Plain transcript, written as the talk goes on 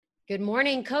Good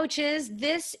morning, coaches.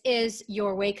 This is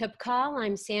your wake-up call.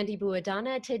 I'm Sandy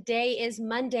Buadana. Today is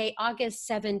Monday, August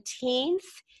 17th.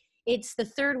 It's the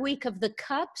third week of the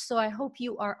cup, so I hope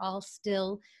you are all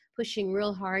still pushing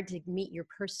real hard to meet your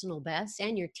personal best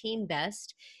and your team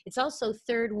best. It's also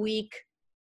third week,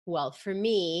 well, for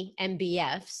me,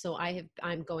 MBF, so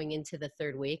I'm going into the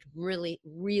third week. Really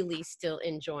still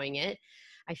enjoying it.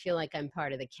 I feel like I'm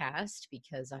part of the cast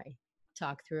because I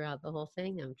talk throughout the whole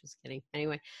thing. I'm just kidding.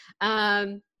 Anyway,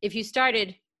 if you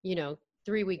started,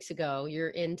 3 weeks ago, you're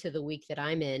into the week that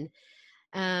I'm in.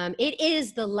 It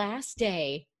is the last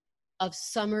day of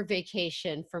summer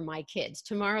vacation for my kids.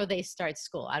 Tomorrow they start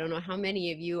school. I don't know how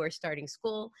many of you are starting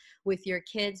school with your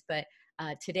kids, but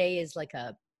today is like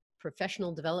a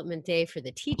professional development day for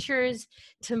the teachers.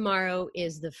 Tomorrow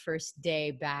is the first day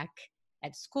back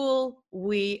at school.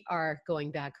 We are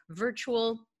going back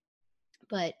virtual,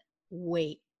 but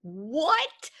wait,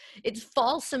 what? It's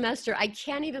fall semester. I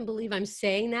can't even believe I'm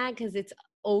saying that because it's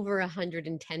over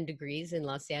 110 degrees in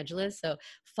Los Angeles. So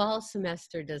fall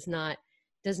semester does not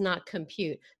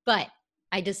compute. But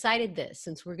I decided this,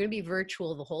 since we're going to be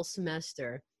virtual the whole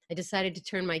semester, I decided to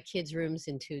turn my kids' rooms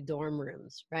into dorm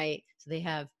rooms, right? So they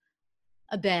have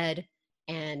a bed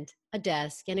and a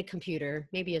desk and a computer,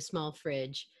 maybe a small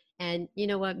fridge. And you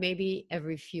know what? Maybe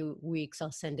every few weeks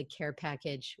I'll send a care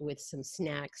package with some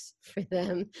snacks for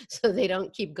them so they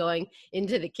don't keep going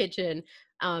into the kitchen.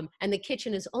 And the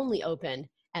kitchen is only open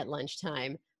at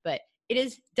lunchtime, but it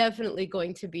is definitely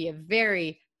going to be a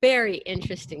very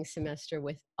interesting semester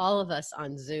with all of us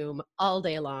on Zoom all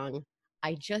day long.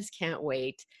 I just can't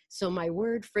wait. So my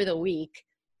word for the week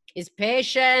is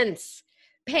patience.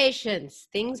 Patience.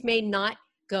 Things may not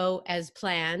go as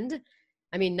planned.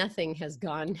 I mean, nothing has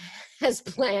gone as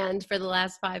planned for the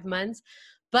last 5 months,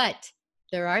 but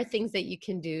there are things that you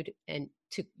can do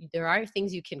there are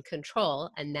things you can control,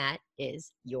 and that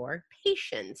is your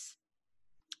patience.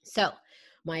 So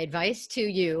my advice to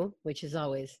you, which is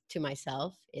always to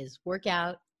myself, is work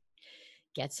out,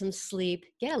 get some sleep,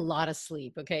 get a lot of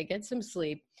sleep, okay? Get some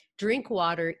sleep, drink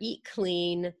water, eat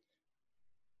clean,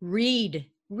 read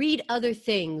other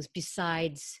things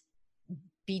besides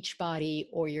Beachbody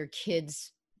or your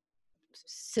kids'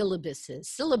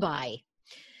 syllabi.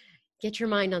 Get your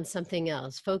mind on something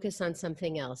else. Focus on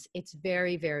something else. It's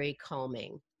very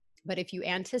calming. But if you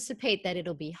anticipate that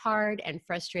it'll be hard and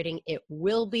frustrating, it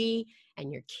will be,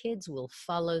 and your kids will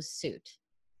follow suit.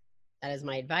 That is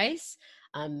my advice.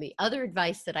 The other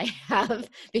advice that I have,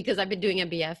 because I've been doing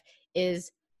MBF,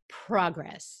 is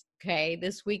progress. Okay,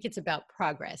 this week it's about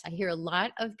progress. I hear a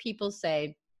lot of people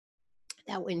say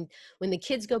that when the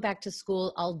kids go back to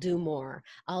school, I'll do more,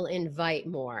 I'll invite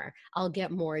more, I'll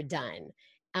get more done.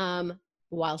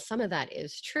 While some of that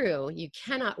is true, you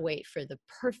cannot wait for the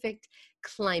perfect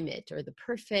climate or the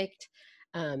perfect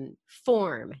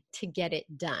form to get it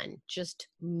done. Just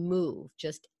move,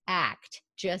 just act,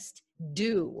 just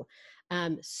do.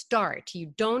 Start.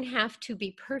 You don't have to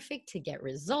be perfect to get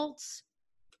results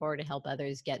or to help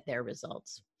others get their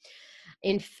results.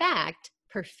 In fact,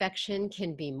 perfection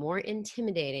can be more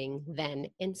intimidating than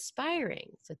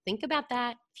inspiring. So think about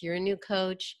that. If you're a new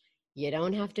coach, you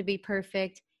don't have to be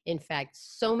perfect. In fact,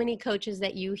 so many coaches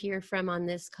that you hear from on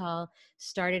this call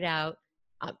started out,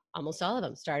 almost all of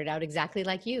them started out exactly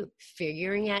like you,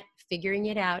 figuring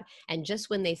it out. And just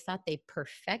when they thought they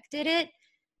perfected it,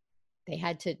 they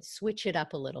had to switch it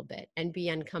up a little bit and be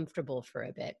uncomfortable for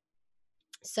a bit.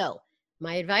 So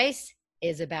my advice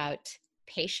is about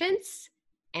patience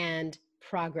and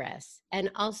progress.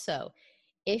 And also,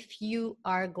 if you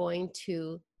are going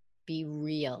to be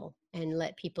real and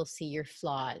let people see your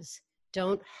flaws,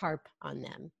 don't harp on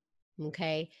them,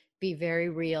 okay? Be very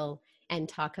real and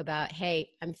talk about,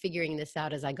 hey, I'm figuring this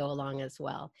out as I go along as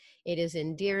well. It is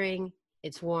endearing,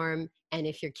 it's warm, and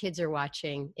if your kids are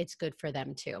watching, it's good for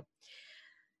them too.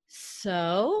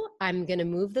 So I'm going to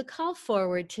move the call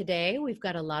forward today. We've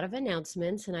got a lot of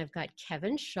announcements, and I've got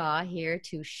Kevin Shaw here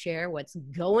to share what's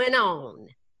going on.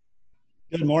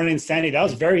 Good morning, Sandy. That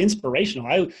was very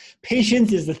inspirational.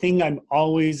 Patience is the thing I'm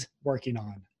always working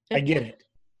on. I get it.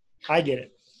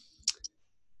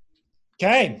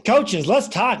 Okay, coaches, let's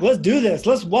talk. Let's do this.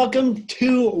 Let's welcome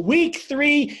to week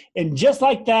 3. And just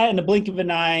like that, in the blink of an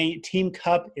eye, Team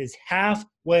Cup is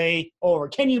halfway over.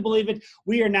 Can you believe it?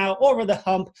 We are now over the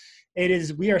hump.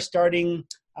 We are starting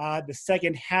the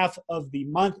second half of the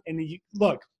month. And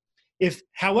look, if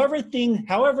however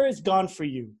it's gone for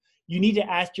you, you need to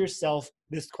ask yourself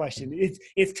this question.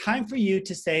 It's time for you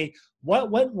to say what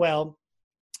went well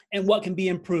and what can be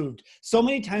improved. So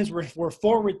many times we're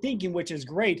forward thinking, which is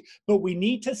great, but we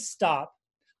need to stop.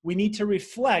 We need to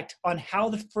reflect on how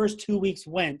the first 2 weeks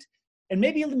went and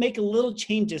maybe make a little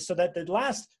changes so that the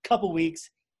last couple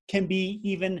weeks can be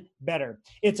even better.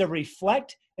 It's a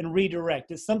reflect and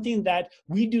redirect. It's something that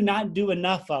we do not do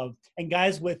enough of. And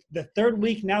guys, with the third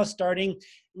week now starting,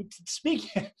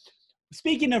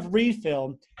 speaking of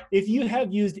refill, if you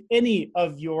have used any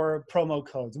of your promo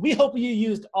codes, we hope you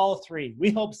used all three.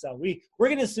 We hope so. We're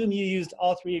going to assume you used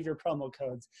all three of your promo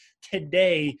codes.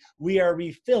 Today, we are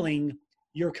refilling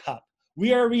your cup.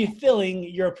 We are refilling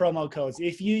your promo codes.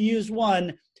 If you use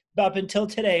one, up until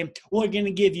today, we're going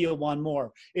to give you one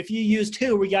more. If you use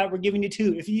two, we're giving you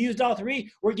two. If you used all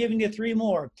three, we're giving you three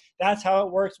more. That's how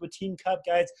it works with Team Cup,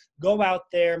 guys. Go out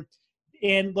there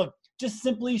and look, just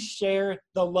simply share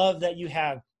the love that you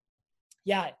have.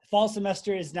 Yeah, fall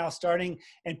semester is now starting,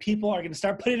 and people are going to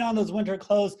start putting on those winter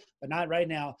clothes, but not right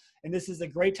now. And this is a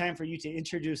great time for you to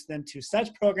introduce them to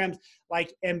such programs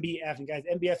like MBF. And guys,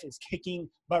 MBF is kicking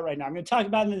butt right now. I'm going to talk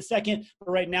about it in a second,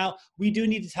 but right now we do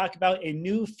need to talk about a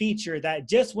new feature that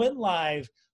just went live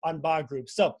on Bog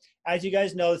Groups. So as you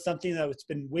guys know, something that's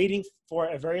been waiting for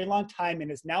a very long time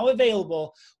and is now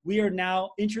available. We are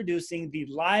now introducing the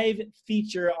live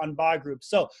feature on Bog Groups.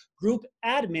 So group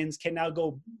admins can now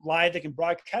go live. They can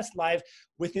broadcast live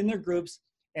within their groups,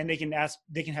 and they can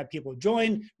have people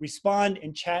join, respond,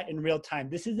 and chat in real time.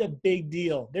 This is a big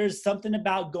deal. There's something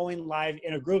about going live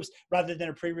in a groups rather than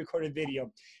a pre-recorded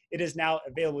video. It is now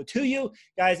available to you.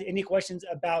 Guys, any questions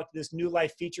about this new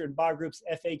live feature in Bog Groups?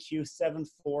 FAQ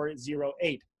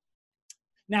 7408.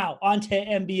 Now, on to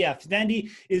MBF. Sandy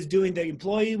is doing the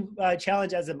employee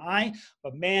challenge, as am I.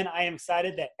 But man, I am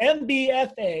excited that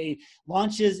MBFA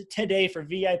launches today for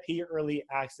VIP early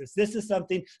access. This is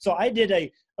something, so I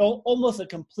did almost a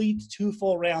complete 2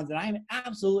 full rounds, and I'm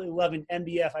absolutely loving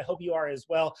MBF. I hope you are as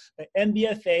well. But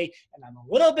MBFA, and I'm a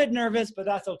little bit nervous, but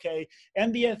that's okay.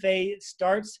 MBFA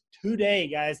starts today,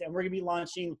 guys, and we're going to be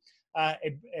launching a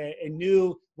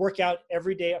new workout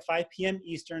every day at 5 p.m.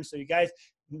 Eastern. So you guys,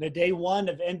 the day one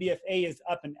of MBFA is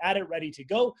up and at it, ready to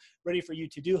go, ready for you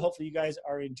to do. Hopefully you guys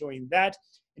are enjoying that.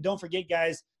 And don't forget,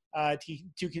 guys,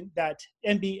 that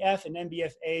MBF and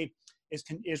MBFA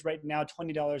is right now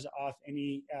 $20 off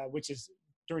any, which is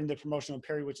during the promotional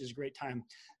period, which is a great time.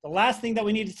 The last thing that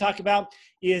we need to talk about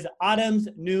is Autumn's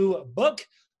new book,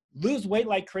 Lose Weight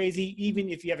Like Crazy, Even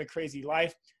If You Have a Crazy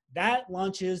Life. That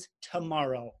launches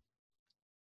tomorrow.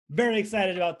 Very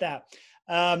excited about that.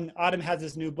 Autumn has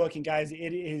this new book, and guys, it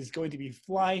is going to be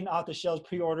flying off the shelves.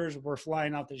 Pre-orders were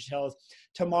flying off the shelves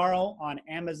tomorrow on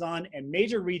Amazon and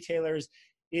major retailers.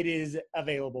 It is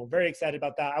available. Very excited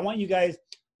about that. I want you guys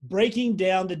breaking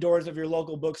down the doors of your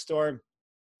local bookstore.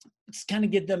 Just kind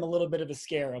of give them a little bit of a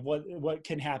scare of what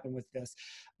can happen with this.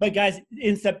 But guys,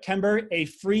 in September, a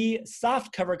free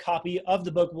soft cover copy of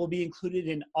the book will be included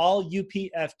in all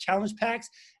UPF challenge packs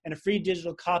and a free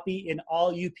digital copy in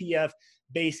all UPF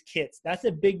base kits. That's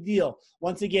a big deal.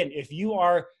 Once again, if you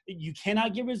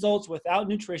cannot get results without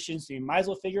nutrition, so you might as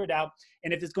well figure it out.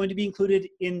 And if it's going to be included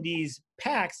in these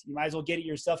packs, you might as well get it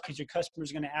yourself because your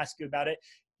customers are going to ask you about it.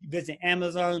 Visit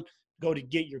Amazon, go to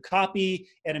get your copy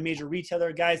at a major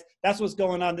retailer. Guys, that's what's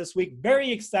going on this week.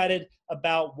 Very excited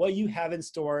about what you have in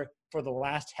store for the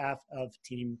last half of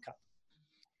Team Cup.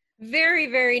 Very,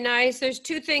 very nice. There's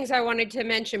two things I wanted to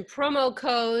mention. Promo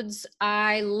codes.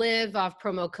 I live off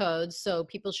promo codes, so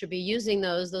people should be using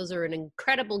those. Those are an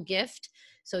incredible gift.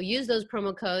 So use those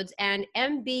promo codes. And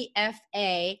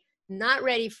MBFA, not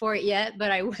ready for it yet,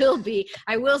 but I will be.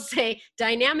 I will say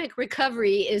dynamic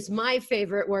recovery is my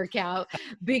favorite workout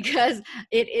because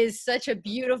it is such a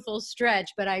beautiful stretch.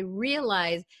 But I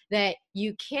realize that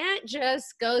you can't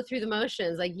just go through the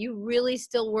motions. Like, you really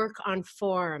still work on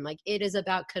form. Like, it is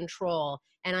about control.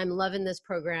 And I'm loving this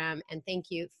program. And thank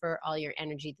you for all your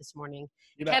energy this morning.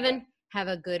 Kevin, have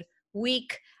a good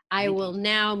week. I will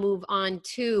now move on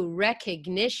to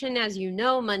recognition. As you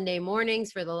know, Monday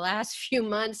mornings for the last few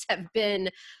months have been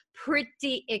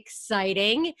pretty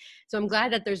exciting. So I'm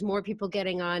glad that there's more people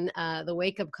getting on the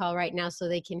wake-up call right now so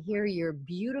they can hear your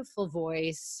beautiful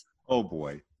voice. Oh,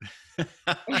 boy.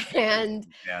 and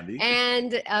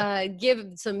give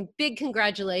some big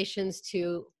congratulations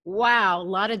to, wow, a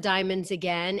lot of diamonds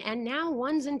again. And now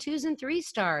 1s and 2s and 3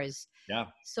 stars. Yeah.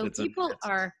 So people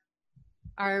are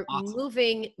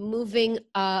awesome. moving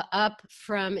up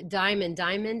from diamond.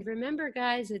 Diamond, remember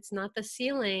guys, it's not the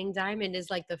ceiling. Diamond is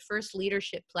like the first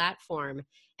leadership platform,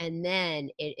 and then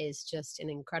it is just an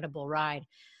incredible ride.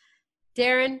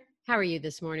 Darren, how are you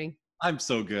this morning? I'm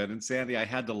so good. And Sandy, I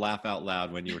had to laugh out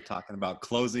loud when you were talking about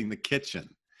closing the kitchen.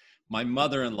 My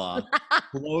mother-in-law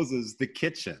closes the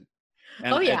kitchen.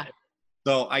 And, oh yeah.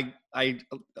 So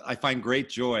I find great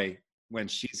joy when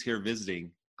she's here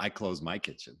visiting. I close my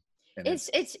kitchen. And It's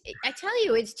I tell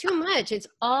you, it's too much. It's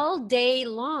all day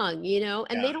long, and Yeah.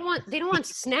 they don't want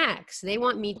snacks. They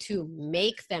want me to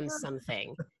make them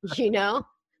something, you know?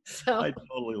 So I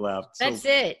totally laughed. that's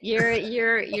it.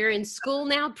 You're in school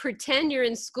now. Pretend you're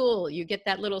in school. You get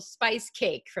that little spice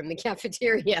cake from the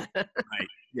cafeteria. Right.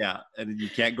 Yeah. And you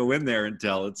can't go in there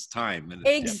until it's time. And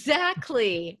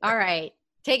Exactly. All right.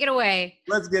 Take it away.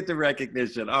 Let's get to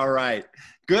recognition. All right.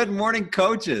 Good morning,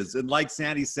 coaches. And like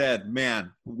Sandy said,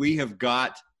 man, we have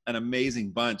got an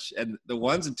amazing bunch. And the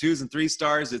 1s and 2s and 3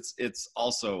 stars, it's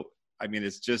also, I mean,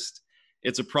 it's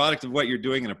a product of what you're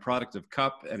doing and a product of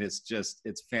Cup. And it's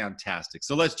fantastic.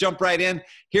 So let's jump right in.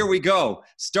 Here we go.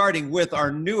 Starting with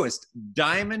our newest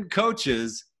Diamond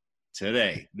coaches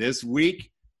today, this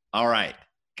week. All right.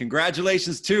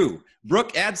 Congratulations to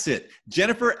Brooke Adsit,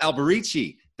 Jennifer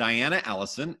Alberici, Diana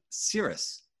Allison,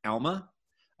 Cirrus Alma,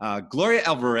 Gloria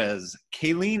Alvarez,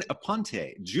 Kayleen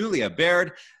Aponte, Julia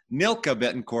Baird, Nilka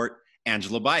Betancourt,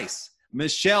 Angela Bice,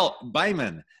 Michelle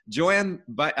Byman, Joanne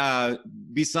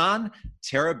Bisson,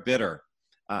 Tara Bitter,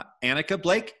 Annika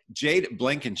Blake, Jade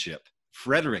Blankenship,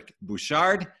 Frederick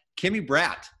Bouchard, Kimmy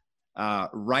Bratt,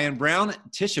 Ryan Brown,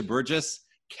 Tisha Burgess,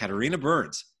 Katarina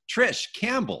Burns, Trish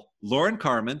Campbell, Lauren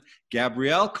Carmen,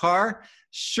 Gabrielle Carr,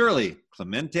 Shirley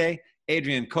Clemente,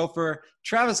 Adrian Kofer,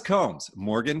 Travis Combs,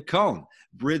 Morgan Cohn,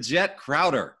 Bridget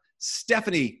Crowder,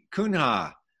 Stephanie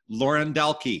Kunha, Lauren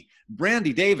Dalkey,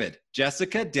 Brandy David,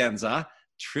 Jessica Denza,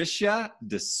 Tricia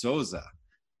DeSouza,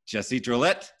 Jesse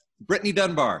Drillette, Brittany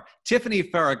Dunbar, Tiffany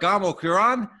Farragamo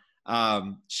Curan,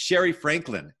 Sherry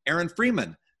Franklin, Aaron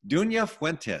Freeman, Dunya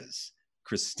Fuentes,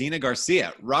 Christina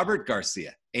Garcia, Robert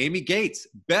Garcia, Amy Gates,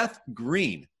 Beth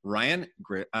Green, Ryan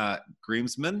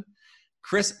Grimsman,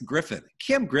 Chris Griffin,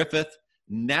 Kim Griffith,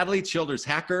 Natalie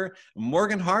Childers-Hacker,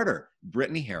 Morgan Harder,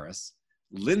 Brittany Harris,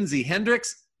 Lindsay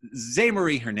Hendricks,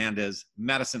 Zaymarie Hernandez,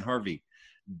 Madison Harvey,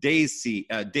 Daisy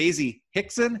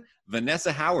Hickson,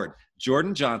 Vanessa Howard,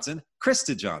 Jordan Johnson,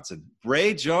 Krista Johnson,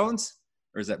 Bray Jones,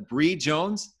 or is that Bree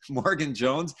Jones, Morgan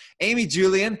Jones, Amy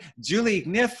Julian, Julie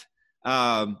Kniff,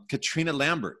 Katrina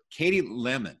Lambert, Katie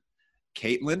Lemon,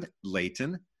 Caitlin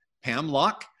Layton, Pam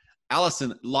Locke,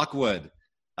 Allison Lockwood,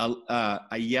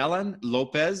 Ayelan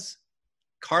Lopez,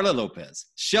 Carla Lopez,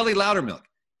 Shelly Loudermilk,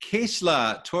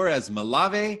 Keishla Torres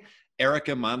Malave,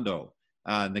 Erica Mondo,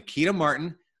 Nikita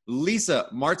Martin, Lisa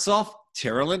Martzoff,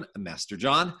 Terilyn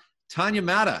Masterjohn, Tanya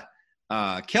Mata,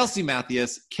 Kelsey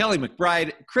Mathias, Kelly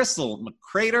McBride, Crystal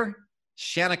McCrader,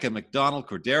 Shanika McDonald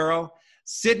Cordero,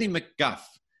 Sydney McGuff,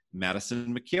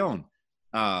 Madison McCune,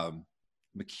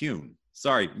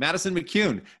 Madison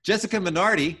McCune, Jessica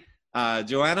Minardi,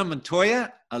 Joanna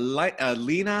Montoya,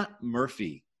 Alina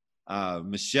Murphy,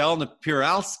 Michelle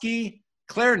Napiralski,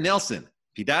 Claire Nelson,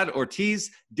 Piedad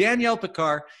Ortiz, Danielle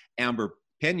Picard, Amber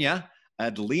Pena,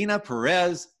 Adelina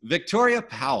Perez, Victoria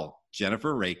Powell,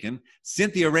 Jennifer Rakin,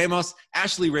 Cynthia Ramos,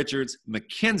 Ashley Richards,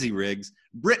 Mackenzie Riggs,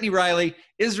 Brittany Riley,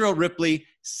 Israel Ripley,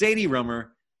 Sadie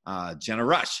Rummer, Jenna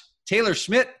Rush, Taylor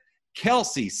Schmidt,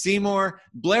 Kelsey Seymour,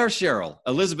 Blair Sherrill,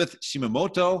 Elizabeth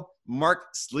Shimamoto,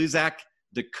 Mark Slizak,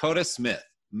 Dakota Smith,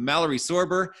 Mallory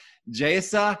Sorber,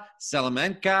 Jaisa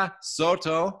Salamanca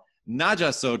Soto,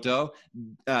 Naja Soto,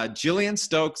 Jillian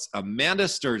Stokes, Amanda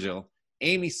Sturgill,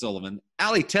 Amy Sullivan,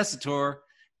 Ali Tessitore,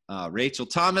 Rachel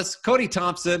Thomas, Cody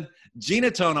Thompson,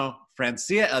 Gina Tono,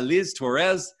 Francia Eliz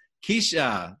Torres,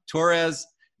 Keisha Torres,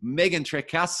 Megan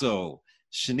Trecasso,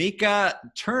 Shanika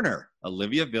Turner,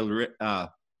 Olivia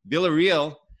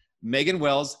Villarreal, Megan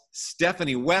Wells,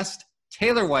 Stephanie West,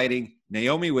 Taylor Whiting,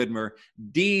 Naomi Widmer,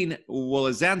 Dean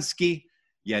Wolozansky,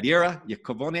 Yadira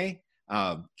Yakovone,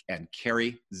 and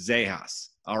Carrie Zejas.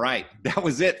 All right, that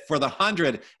was it for the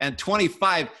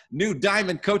 125 new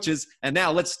Diamond coaches. And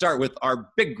now let's start with our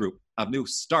big group of new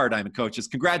Star Diamond coaches.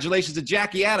 Congratulations to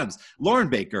Jackie Adams, Lauren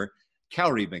Baker,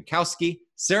 Calorie Benkowski,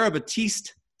 Sarah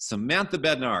Batiste, Samantha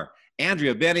Bednar,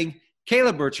 Andrea Benning,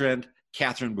 Kayla Bertrand,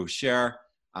 Catherine Boucher,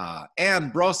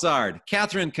 Anne Brossard,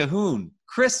 Catherine Cahoon,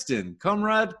 Kristen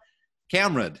Comrade,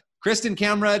 Kristen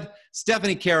Camrad,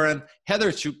 Stephanie Karen,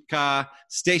 Heather Chupka,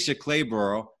 Stacia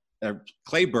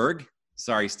Clayberg,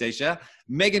 sorry, Stacia,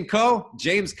 Megan Coe,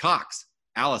 James Cox,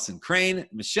 Allison Crane,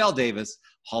 Michelle Davis,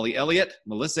 Holly Elliott,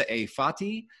 Melissa A.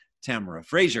 Fati, Tamara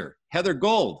Frazier, Heather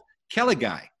Gold, Kelly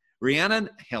Guy, Rhiannon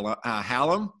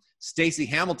Hallam, Stacy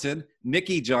Hamilton,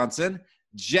 Nikki Johnson,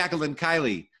 Jacqueline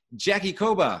Kiley, Jackie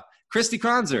Koba, Christy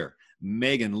Kronzer,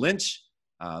 Megan Lynch,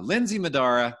 Lindsay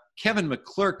Madara, Kevin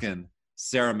McClurkin,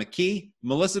 Sarah McKee,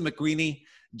 Melissa McQueenie,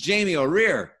 Jamie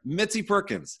O'Rear, Mitzi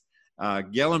Perkins,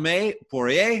 Guillerme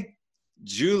Poirier,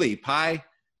 Julie Pye,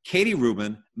 Katie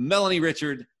Rubin, Melanie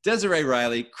Richard, Desiree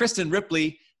Riley, Kristen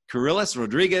Ripley, Carillas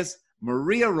Rodriguez,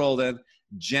 Maria Roldan,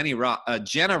 Jenna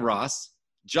Ross,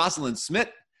 Jocelyn Smith,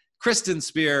 Kristen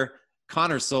Spear,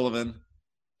 Connor Sullivan,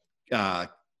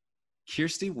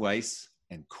 Kirsty Weiss,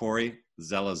 and Corey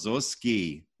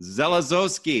Zelazowski.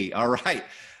 All right.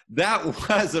 That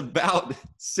was about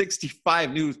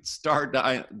 65 new Star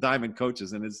Diamond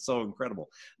coaches, and it's so incredible.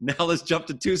 Now let's jump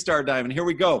to 2-star Diamond. Here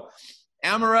we go.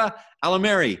 Amara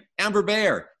Alameri, Amber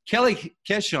Bayer, Kelly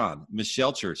Keshon,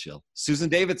 Michelle Churchill, Susan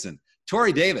Davidson,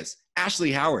 Tori Davis,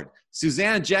 Ashley Howard,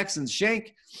 Suzanne Jackson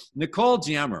Shank, Nicole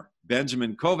Jammer,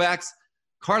 Benjamin Kovacs,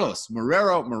 Carlos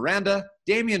Marrero Miranda,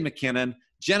 Damian McKinnon,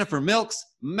 Jennifer Milks,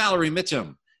 Mallory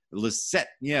Mitchum,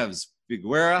 Lisette Nieves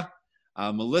Figuera,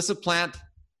 Melissa Plant,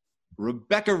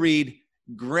 Rebecca Reed,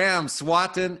 Graham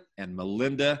Swatton, and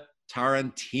Melinda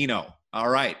Tarantino. All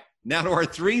right. Now to our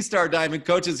 3-star Diamond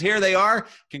coaches. Here they are.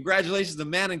 Congratulations to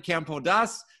Manon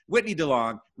Campodas, Whitney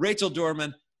DeLong, Rachel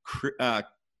Dorman,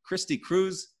 Christy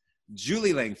Cruz,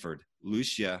 Julie Langford,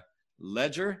 Lucia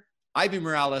Ledger, Evie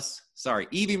Morales,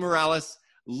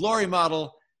 Lori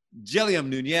Model, Jilliam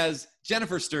Nunez,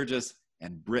 Jennifer Sturgis,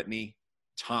 and Brittany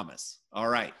Thomas. All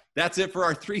right. That's it for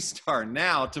our 3-star.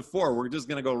 Now to 4. We're just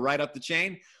going to go right up the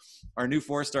chain. Our new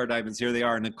 4-star Diamonds. Here they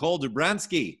are. Nicole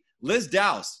Dubransky, Liz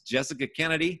Dowse, Jessica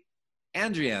Kennedy,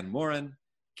 Andrienne Morin,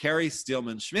 Carrie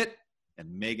Stillman-Schmidt,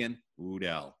 and Megan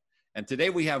Woodell. And today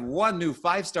we have one new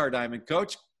 5-star Diamond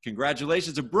coach.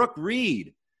 Congratulations to Brooke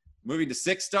Reed. Moving to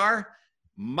 6-star,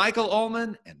 Michael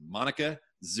Ullman and Monica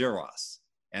Zeros.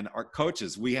 And our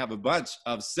coaches, we have a bunch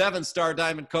of 7-star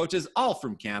Diamond coaches, all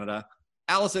from Canada.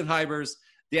 Allison Hybers,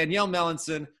 Danielle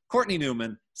Mellinson, Courtney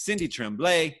Newman, Cindy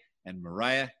Tremblay, and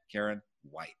Mariah Karen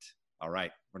White. All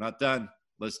right, we're not done.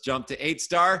 Let's jump to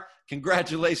 8-star.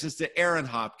 Congratulations to Aaron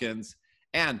Hopkins.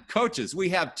 And coaches, we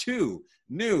have 2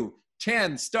 new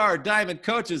 10-star Diamond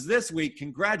coaches this week.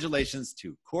 Congratulations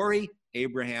to Corey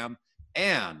Abraham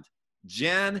and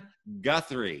Jen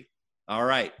Guthrie. All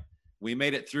right, we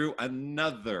made it through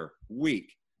another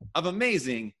week of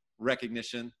amazing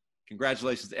recognition.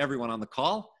 Congratulations to everyone on the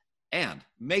call, and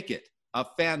make it a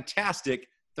fantastic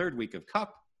 3rd week of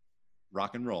Cup.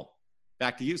 Rock and roll.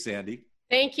 Back to you, Sandy.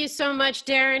 Thank you so much,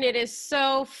 Darren. It is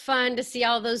so fun to see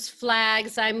all those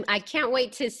flags. I can't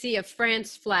wait to see a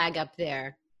France flag up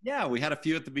there. Yeah, we had a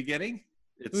few at the beginning.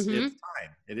 It's time.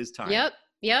 It is time.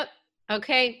 Yep.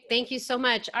 Okay, thank you so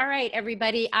much. All right,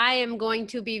 everybody. I am going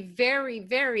to be very,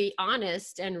 very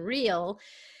honest and real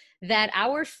that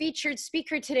our featured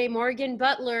speaker today, Morgan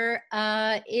Butler,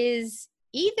 is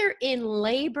either in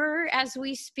labor as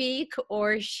we speak,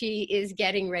 or she is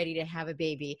getting ready to have a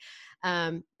baby.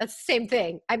 That's the same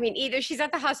thing. I mean, either she's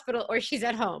at the hospital or she's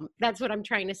at home. That's what I'm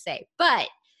trying to say. But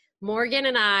Morgan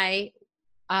and I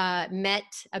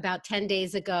met about 10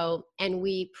 days ago, and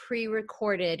we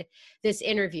pre-recorded this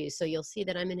interview. So you'll see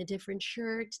that I'm in a different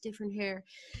shirt, different hair.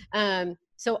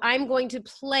 So I'm going to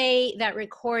play that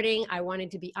recording. I wanted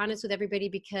to be honest with everybody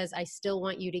because I still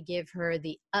want you to give her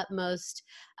the utmost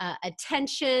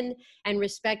attention and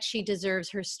respect she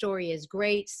deserves. Her story is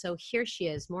great. So here she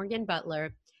is, Morgan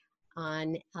Butler,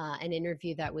 on an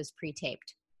interview that was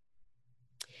pre-taped.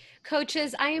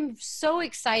 Coaches, I am so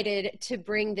excited to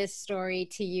bring this story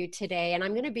to you today, and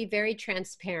I'm going to be very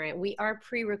transparent. We are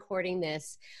pre-recording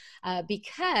this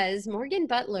because Morgan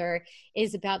Butler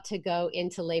is about to go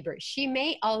into labor. She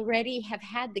may already have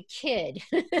had the kid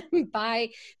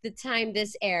by the time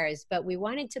this airs, but we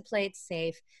wanted to play it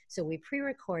safe, so we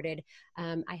pre-recorded.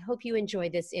 I hope you enjoy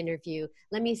this interview.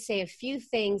 Let me say a few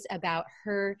things about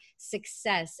her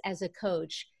success as a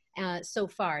coach so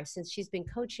far, since she's been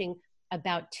coaching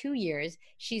about 2 years.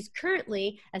 She's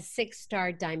currently a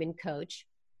 6-star Diamond coach.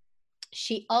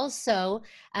 She also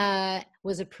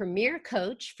was a premier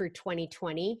coach for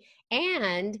 2020,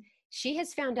 and she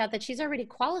has found out that she's already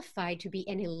qualified to be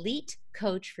an elite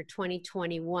coach for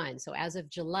 2021. So as of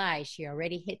July, she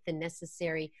already hit the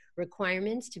necessary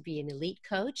requirements to be an elite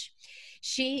coach.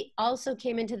 She also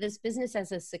came into this business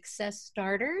as a success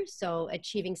starter, so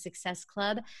achieving Success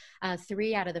Club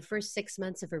 3 out of the first 6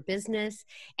 months of her business.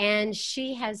 And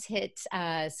she has hit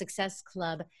Success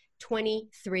Club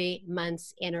 23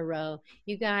 months in a row.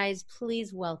 You guys,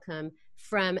 please welcome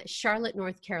from Charlotte,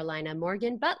 North Carolina,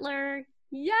 Morgan Butler.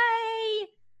 Yay!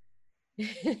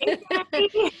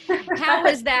 How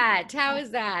was that? How is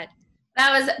that?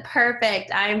 That was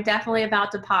perfect. I'm definitely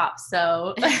about to pop,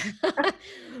 so.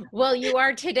 Well, you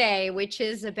are today, which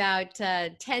is about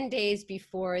 10 days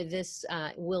before this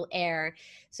will air.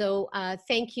 So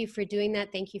thank you for doing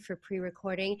that. Thank you for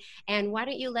pre-recording. And why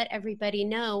don't you let everybody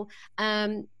know,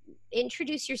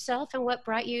 introduce yourself and what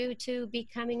brought you to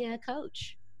becoming a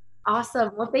coach?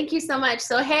 Awesome. Well, thank you so much.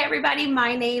 So, hey, everybody,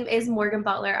 my name is Morgan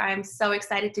Butler. I'm so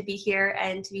excited to be here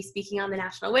and to be speaking on the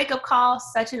National Wake Up Call.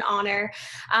 Such an honor.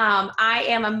 I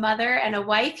am a mother and a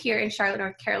wife here in Charlotte,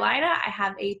 North Carolina. I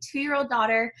have a 2-year-old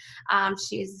daughter.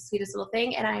 She is the sweetest little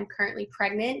thing, and I am currently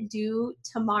pregnant, due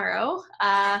tomorrow,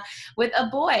 with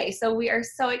a boy. So, we are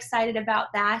so excited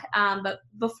about that. But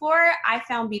before I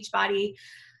found Beachbody,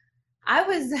 I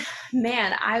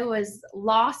was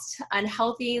lost,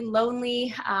 unhealthy,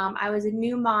 lonely. I was a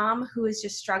new mom who was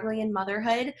just struggling in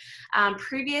motherhood.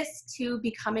 Previous to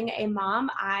becoming a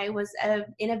mom, I was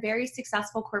in a very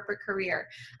successful corporate career.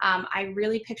 I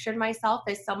really pictured myself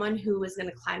as someone who was going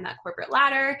to climb that corporate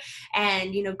ladder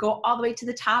and, go all the way to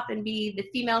the top and be the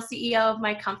female CEO of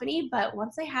my company. But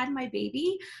once I had my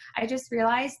baby, I just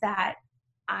realized that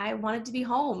I wanted to be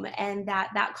home, and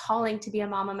that calling to be a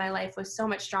mom in my life was so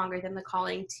much stronger than the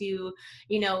calling to,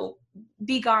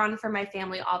 be gone from my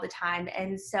family all the time.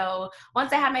 And so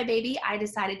once I had my baby, I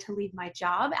decided to leave my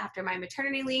job after my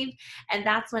maternity leave. And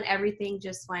that's when everything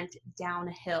just went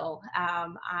downhill.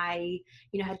 I,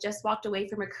 had just walked away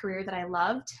from a career that I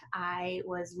loved. I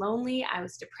was lonely. I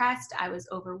was depressed. I was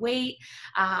overweight.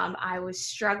 I was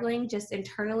struggling just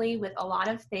internally with a lot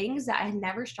of things that I had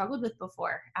never struggled with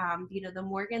before. The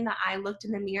Morgan that I looked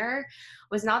in the mirror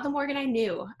was not the Morgan I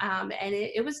knew. And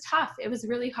it was tough. It was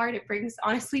really hard. It brings,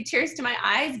 honestly, tears to my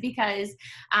eyes because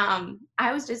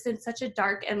I was just in such a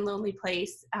dark and lonely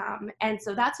place. And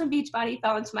so that's when Beachbody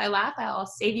fell into my lap. I'll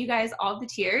save you guys all the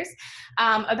tears.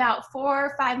 About 4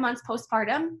 or 5 months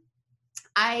postpartum,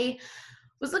 I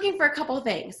was looking for a couple of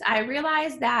things. I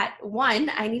realized that, one,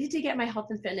 I needed to get my health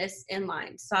and fitness in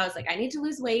line. So I was like, I need to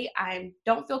lose weight. I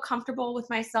don't feel comfortable with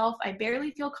myself. I barely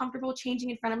feel comfortable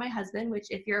changing in front of my husband, which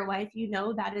if you're a wife,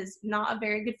 that is not a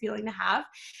very good feeling to have.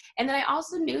 And then I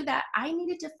also knew that I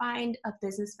needed to find a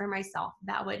business for myself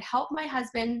that would help my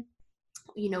husband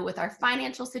with our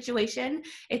financial situation.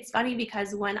 It's funny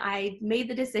because when I made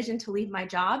the decision to leave my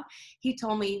job, he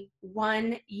told me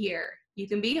 1 year. You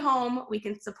can be home. We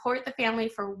can support the family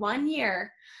for 1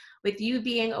 year with you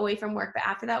being away from work. But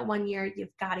after that 1 year,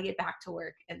 you've got to get back to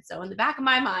work. And so in the back of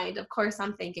my mind, of course,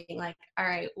 I'm thinking like, all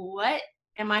right, what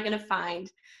am I going to find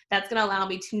that's going to allow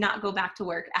me to not go back to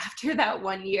work after that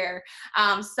 1 year?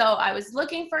 So I was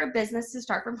looking for a business to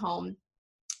start from home.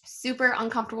 Super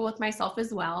uncomfortable with myself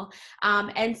as well.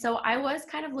 And so I was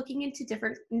kind of looking into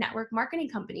different network marketing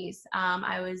companies.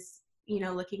 I was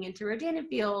looking into Rodan &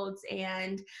 Fields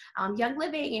and Young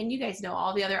Living, and you guys know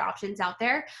all the other options out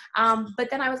there. But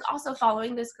then I was also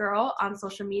following this girl on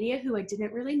social media who I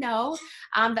didn't really know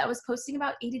that was posting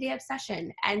about 80-Day Obsession.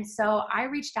 And so I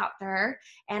reached out to her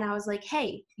and I was like,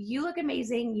 hey, you look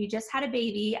amazing. You just had a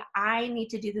baby. I need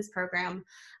to do this program.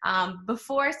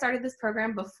 Before I started this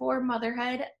program, before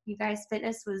motherhood, you guys,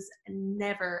 fitness was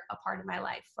never a part of my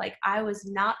life. Like, I was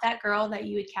not that girl that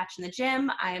you would catch in the gym.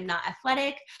 I am not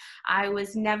athletic. I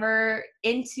was never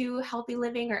into healthy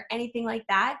living or anything like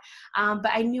that.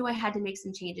 But I knew I had to make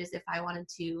some changes if I wanted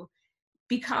to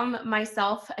become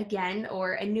myself again,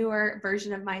 or a newer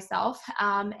version of myself.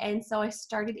 And so I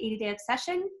started 80-Day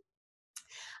Obsession.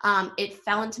 It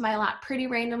fell into my lap pretty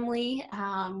randomly.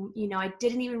 I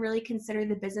didn't even really consider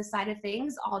the business side of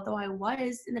things, although I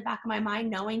was in the back of my mind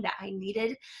knowing that I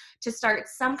needed to start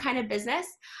some kind of business.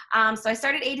 So I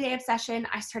started 80-Day Obsession.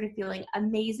 I started feeling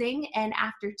amazing. And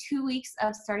after 2 weeks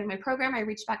of starting my program, I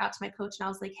reached back out to my coach and I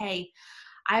was like, hey,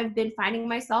 I've been finding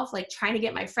myself like trying to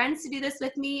get my friends to do this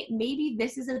with me. Maybe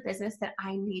this is a business that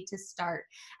I need to start.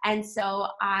 And so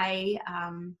I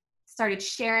started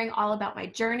sharing all about my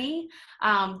journey.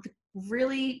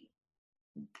 Really,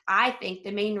 I think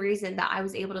the main reason that I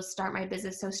was able to start my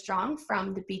business so strong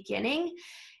from the beginning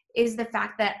is the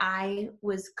fact that I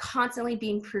was constantly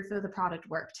being proof that the product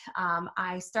worked.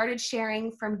 I started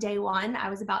sharing from day one. I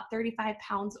was about 35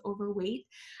 pounds overweight,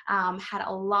 had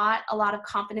a lot of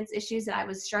confidence issues that I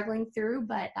was struggling through,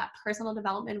 but that personal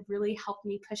development really helped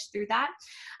me push through that.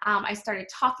 I started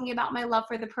talking about my love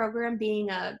for the program, being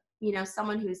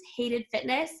someone who's hated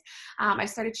fitness. I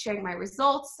started sharing my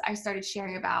results. I started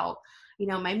sharing about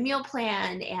my meal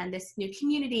plan and this new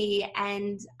community.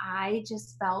 And I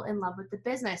just fell in love with the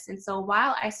business. And so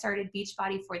while I started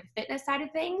Beachbody for the fitness side of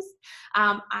things,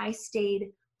 I stayed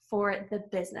for the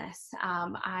business.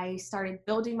 I started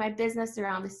building my business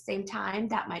around the same time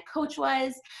that my coach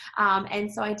was.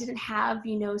 And so I didn't have,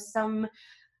 some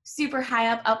super high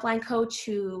up upline coach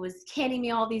who was handing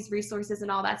me all these resources and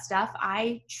all that stuff.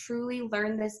 I truly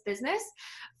learned this business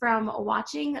from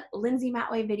watching Lindsay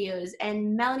Matway videos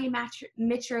and Melanie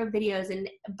Mitro videos and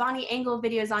Bonnie Engel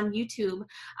videos on YouTube.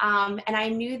 And I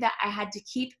knew that I had to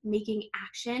keep making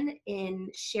action in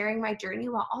sharing my journey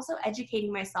while also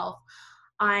educating myself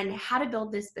on how to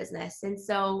build this business. And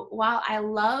so while I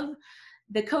love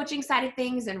the coaching side of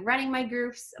things and running my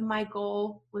groups, my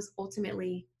goal was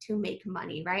ultimately to make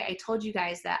money, right? I told you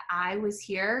guys that I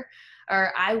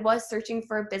was searching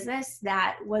for a business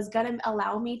that was going to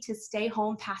allow me to stay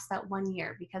home past that 1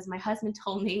 year, because my husband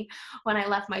told me when I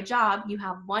left my job, you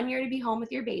have 1 year to be home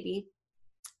with your baby.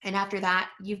 And after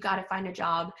that, you've got to find a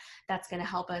job that's going to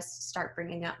help us start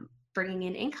bringing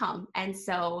in income. And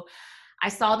so I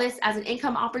saw this as an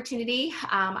income opportunity.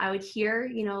 I would hear,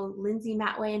 Lindsay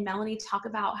Matway and Melanie talk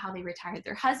about how they retired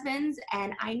their husbands,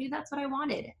 and I knew that's what I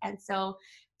wanted. And so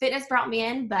fitness brought me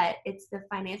in, but it's the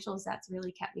financials that's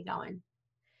really kept me going.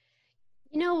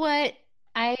 You know what?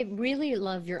 I really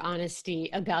love your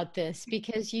honesty about this,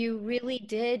 because you really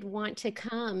did want to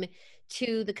come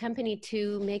to the company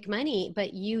to make money,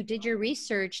 but you did your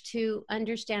research to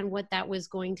understand what that was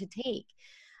going to take.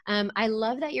 I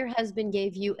love that your husband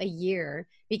gave you a year,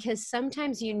 because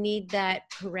sometimes you need that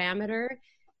parameter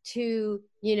to,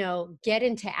 get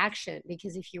into action.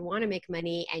 Because if you want to make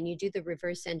money and you do the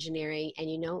reverse engineering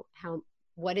and you know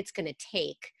what it's going to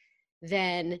take,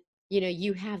 then,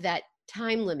 you have that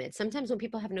time limit. Sometimes when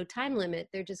people have no time limit,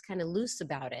 they're just kind of loose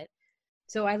about it.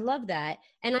 So I love that.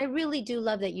 And I really do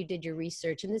love that you did your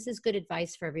research. And this is good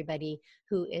advice for everybody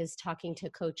who is talking to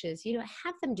coaches.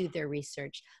 Have them do their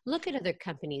research. Look at other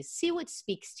companies. See what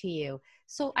speaks to you.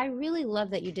 So I really love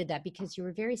that you did that, because you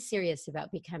were very serious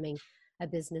about becoming a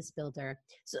business builder.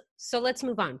 So let's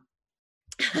move on.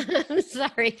 I'm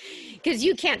sorry, because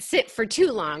you can't sit for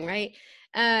too long, right?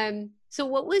 So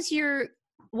what was your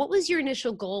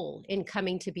initial goal in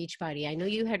coming to Beachbody? I know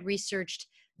you had researched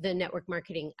the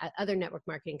other network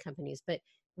marketing companies, but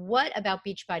what about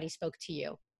Beachbody spoke to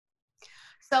you?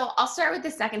 So I'll start with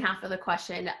the second half of the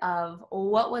question of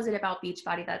what was it about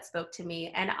Beachbody that spoke to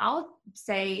me? And I'll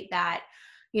say that,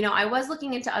 I was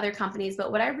looking into other companies,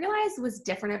 but what I realized was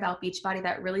different about Beachbody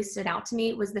that really stood out to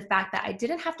me was the fact that I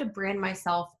didn't have to brand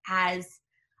myself as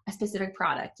a specific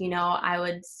product. I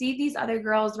would see these other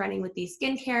girls running with these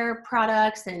skincare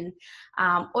products and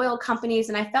oil companies,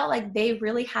 and I felt like they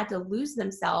really had to lose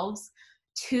themselves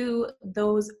to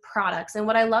those products. And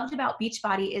what I loved about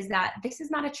Beachbody is that this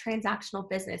is not a transactional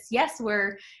business. Yes,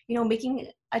 we're, making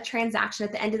a transaction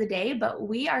at the end of the day, but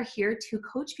we are here to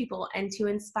coach people and to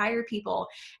inspire people.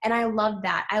 And I love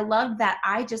that. I love that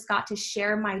I just got to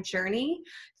share my journey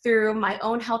through my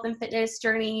own health and fitness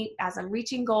journey as I'm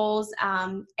reaching goals.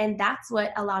 And that's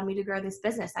what allowed me to grow this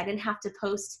business. I didn't have to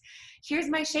post, here's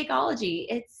my Shakeology.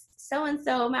 It's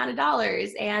so-and-so amount of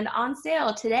dollars and on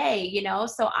sale today,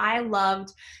 So I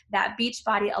loved that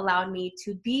Beachbody allowed me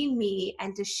to be me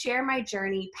and to share my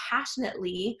journey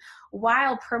passionately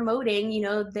while promoting,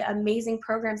 the amazing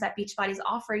programs that Beachbody is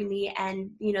offering me and,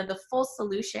 the full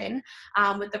solution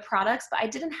with the products. But I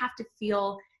didn't have to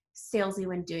feel salesy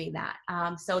when doing that.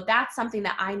 So that's something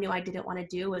that I knew I didn't want to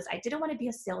do. Was I didn't want to be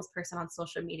a salesperson on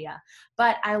social media,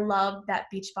 but I love that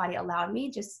Beachbody allowed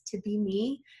me just to be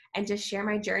me and just share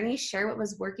my journey, share what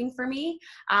was working for me,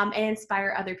 and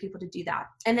inspire other people to do that.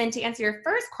 And then to answer your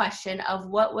first question of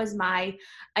what was my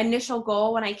initial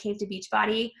goal when I came to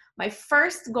Beachbody, my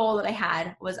first goal that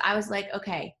I was like,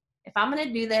 okay, if I'm going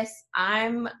to do this,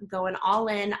 I'm going all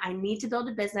in. I need to build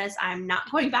a business. I'm not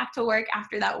going back to work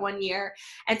after that 1 year.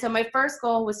 And so my first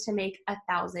goal was to make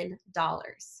 $1,000.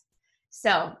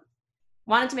 So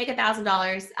wanted to make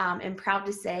 $1,000. I'm proud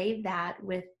to say that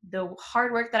with the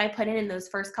hard work that I put in those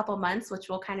first couple months, which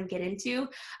we'll kind of get into,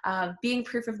 being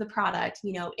proof of the product,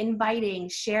 inviting,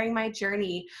 sharing my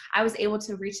journey, I was able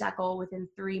to reach that goal within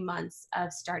 3 months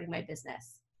of starting my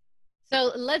business.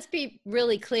 So let's be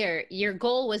really clear. Your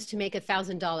goal was to make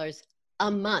 $1,000 a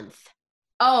month.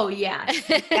 Oh, yeah.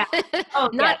 Yeah. Oh,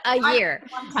 not a year.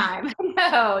 One time.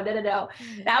 No.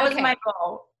 That was my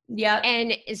goal. Yeah.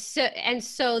 And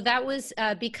so that was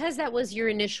because that was your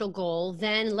initial goal.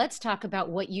 Then let's talk about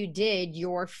what you did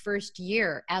your first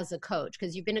year as a coach,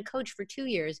 because you've been a coach for 2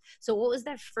 years. So what was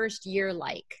that first year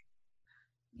like?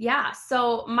 Yeah.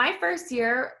 So my first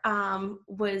year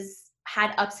was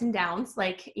had ups and downs,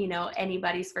 like,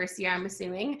 anybody's first year, I'm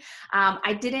assuming.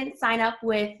 I didn't sign up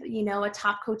with, a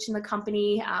top coach in the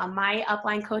company. My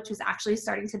upline coach was actually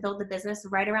starting to build the business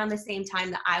right around the same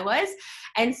time that I was.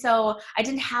 And so I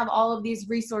didn't have all of these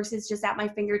resources just at my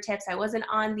fingertips. I wasn't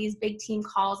on these big team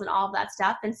calls and all of that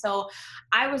stuff. And so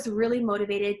I was really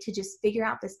motivated to just figure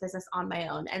out this business on my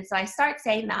own. And so I start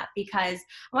saying that because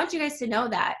I want you guys to know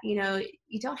that,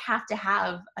 you don't have to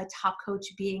have a top coach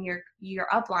being your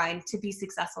upline to be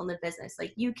successful in the business.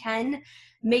 Like, you can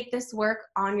make this work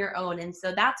on your own. And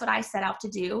so that's what I set out to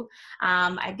do.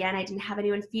 Again, I didn't have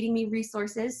anyone feeding me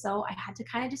resources, so I had to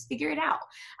kind of just figure it out.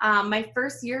 My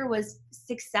first year was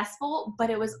successful, but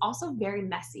it was also very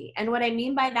messy. And what I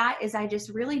mean by that is I just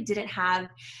really didn't have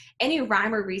any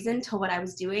rhyme or reason to what I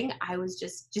was doing. I was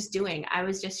just doing. I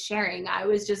was just sharing. I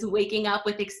was just waking up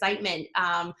with excitement,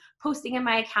 posting in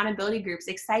my accountability groups,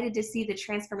 excited to see the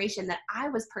transformation that I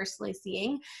was personally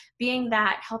seeing, being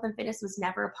that health and fitness was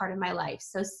never a part of my life.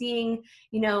 So seeing,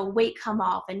 weight come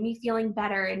off and me feeling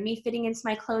better and me fitting into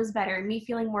my clothes better and me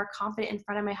feeling more confident in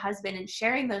front of my husband and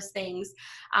sharing those things,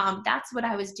 that's what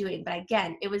I was doing. But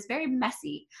again, it was very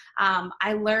messy.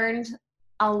 I learned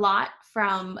a lot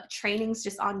from trainings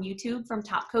just on YouTube from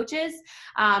top coaches.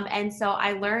 And so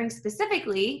I learned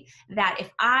specifically that if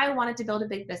I wanted to build a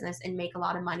big business and make a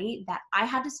lot of money, that I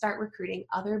had to start recruiting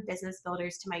other business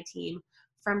builders to my team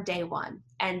from day one.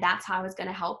 And that's how I was going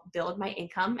to help build my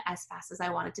income as fast as I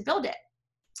wanted to build it.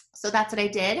 So that's what I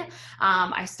did.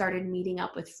 I started meeting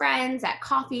up with friends at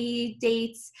coffee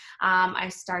dates. I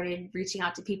started reaching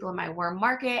out to people in my warm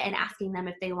market and asking them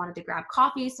if they wanted to grab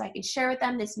coffee so I could share with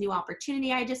them this new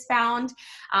opportunity I just found.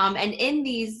 And in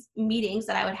these meetings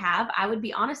that I would have, I would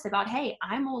be honest about, hey,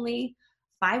 I'm only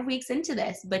 5 weeks into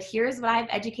this, but here's what I've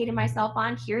educated myself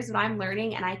on. Here's what I'm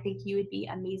learning. And I think you would be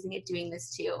amazing at doing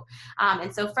this too.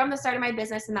 And so from the start of my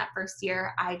business in that first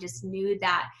year, I just knew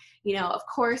that, of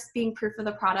course, being proof of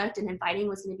the product and inviting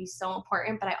was going to be so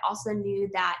important, but I also knew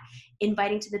that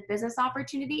inviting to the business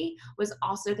opportunity was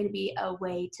also going to be a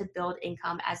way to build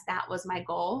income, as that was my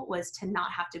goal, was to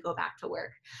not have to go back to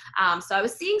work. So I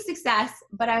was seeing success,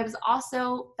 but I was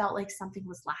also felt like something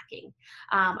was lacking.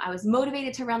 I was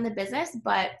motivated to run the business,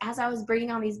 but as I was bringing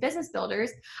on these business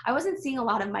builders, I wasn't seeing a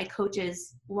lot of my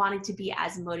coaches wanting to be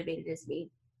as motivated as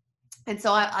me. And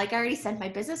so like I already said, my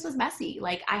business was messy.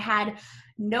 Like, I had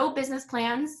no business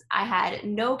plans. I had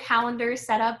no calendar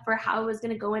set up for how I was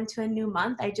going to go into a new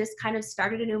month. I just kind of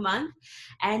started a new month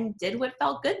and did what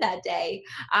felt good that day.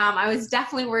 I was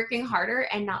definitely working harder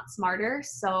and not smarter.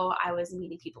 So I was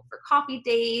meeting people for coffee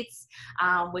dates,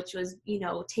 which was,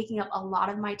 taking up a lot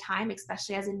of my time,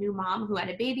 especially as a new mom who had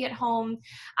a baby at home.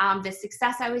 The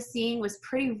success I was seeing was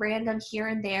pretty random here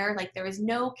and there. Like, there was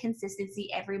no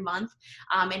consistency every month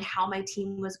in how my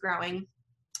team was growing.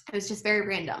 It was just very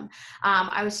random.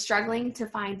 I was struggling to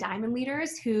find diamond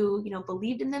leaders who,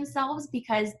 believed in themselves,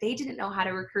 because they didn't know how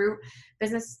to recruit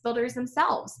business builders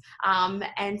themselves.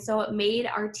 And so it made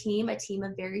our team a team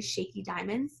of very shaky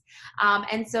diamonds.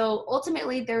 And so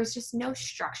ultimately there was just no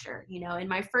structure. In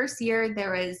my first year,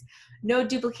 there was no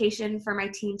duplication for my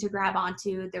team to grab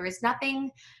onto. There was nothing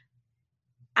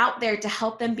out there to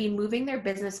help them be moving their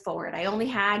business forward. I only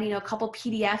had, a couple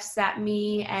PDFs that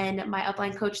me and my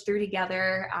upline coach threw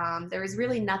together. There was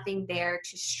really nothing there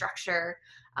to structure,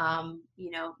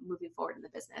 moving forward in the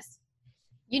business.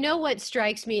 What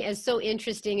strikes me as so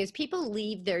interesting is people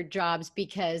leave their jobs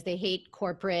because they hate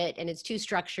corporate and it's too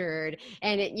structured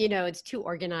and it's too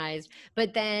organized.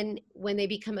 But then when they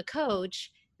become a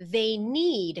coach, they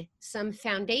need some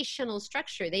foundational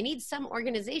structure. They need some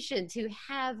organization to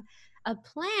have a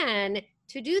plan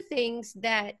to do things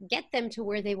that get them to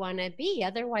where they want to be.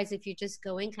 Otherwise, if you just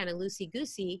go in kind of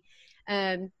loosey-goosey,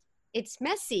 it's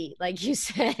messy, like you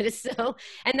said. So,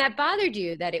 and that bothered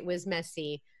you that it was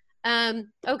messy.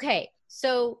 Okay,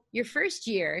 so your first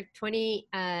year,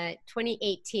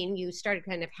 2018, you started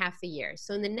kind of half the year.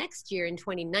 So in the next year, in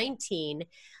 2019,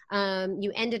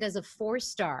 you ended as a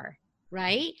 4-star,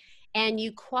 right? And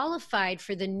you qualified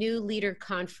for the New Leader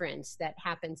Conference that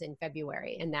happens in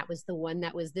February. And that was the one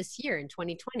that was this year in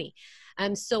 2020.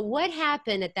 So what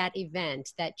happened at that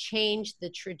event that changed the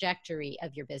trajectory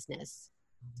of your business?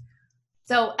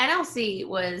 So NLC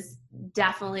was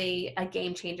definitely a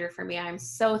game changer for me. I'm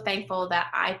so thankful that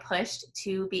I pushed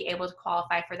to be able to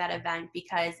qualify for that event,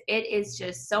 because it is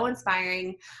just so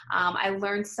inspiring. I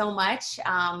learned so much.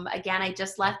 Again, I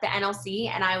just left the NLC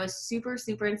and I was super,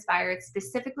 super inspired,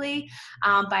 specifically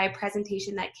by a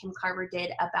presentation that Kim Carver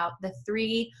did about the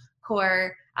 3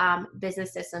 core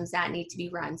business systems that need to be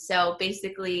run. So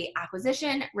basically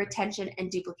acquisition, retention,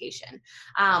 and duplication.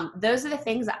 Those are the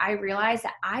things that I realized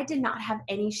that I did not have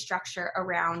any structure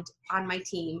around on my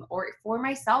team or for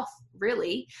myself,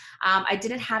 really. I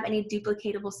didn't have any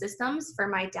duplicatable systems for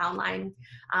my downline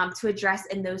to address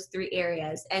in those 3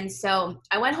 areas. And so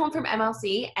I went home from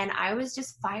MLC and I was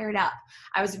just fired up.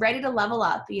 I was ready to level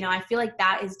up. I feel like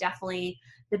that is definitely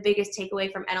the biggest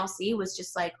takeaway from NLC was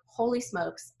just like, holy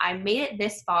smokes, I made it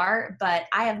this far, but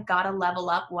I have got to level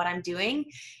up what I'm doing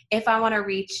if I want to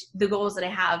reach the goals that I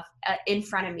have in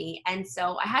front of me. And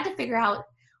so I had to figure out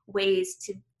ways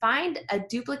to find a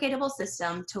duplicatable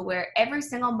system to where every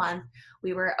single month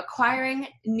we were acquiring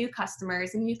new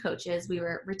customers and new coaches, we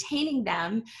were retaining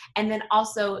them, and then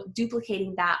also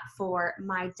duplicating that for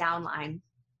my downline.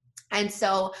 And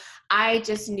so I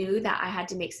just knew that I had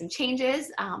to make some changes.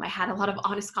 I had a lot of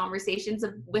honest conversations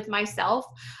with myself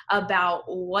about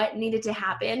what needed to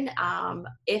happen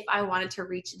if I wanted to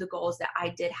reach the goals that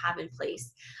I did have in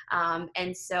place.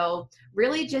 And so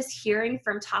really just hearing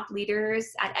from top leaders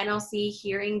at NLC,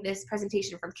 hearing this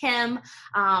presentation from Kim,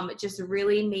 just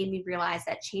really made me realize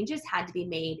that changes had to be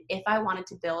made if I wanted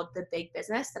to build the big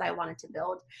business that I wanted to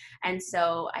build. And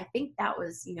so I think that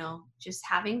was, just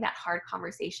having that hard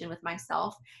conversation with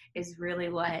myself is really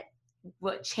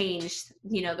what changed,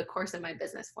 the course of my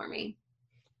business for me.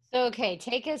 So, okay,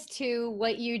 take us to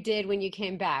what you did when you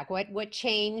came back. What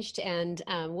changed, and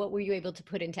what were you able to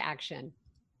put into action?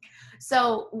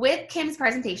 So with Kim's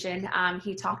presentation,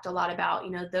 he talked a lot about,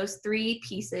 those 3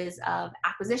 pieces of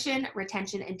acquisition,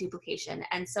 retention, and duplication.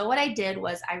 And so what I did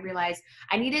was I realized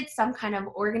I needed some kind of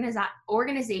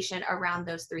organization around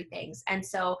those 3 things. And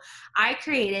so I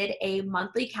created a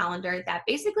monthly calendar that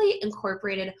basically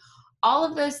incorporated all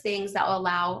of those things that will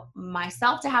allow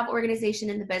myself to have organization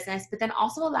in the business, but then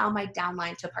also allow my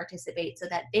downline to participate so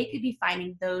that they could be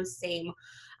finding those same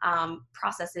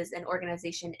processes and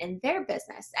organization in their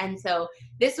business. And so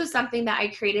this was something that I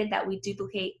created that we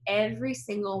duplicate every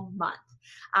single month.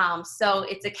 So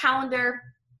it's a calendar,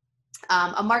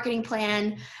 a marketing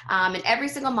plan, and every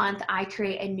single month I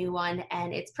create a new one,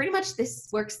 and it's pretty much this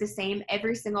works the same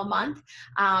every single month.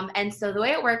 And so the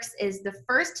way it works is the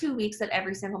first 2 weeks of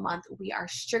every single month, we are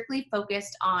strictly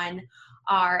focused on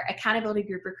our accountability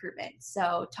group recruitment.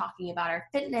 So talking about our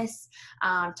fitness,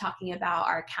 talking about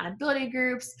our accountability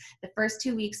groups. The first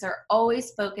 2 weeks are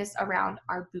always focused around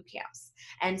our boot camps.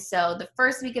 And so the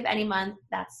first week of any month,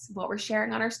 that's what we're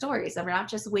sharing on our stories. And we're not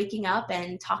just waking up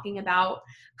and talking about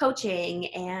coaching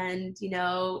and,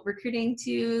 recruiting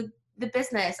to the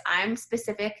business. I'm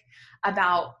specific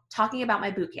about talking about my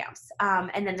boot camps.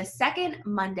 And then the second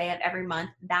Monday of every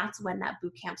month, that's when that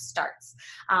boot camp starts.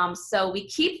 So we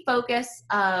keep focus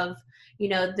of,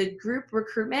 the group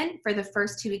recruitment for the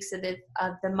first 2 weeks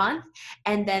of the month.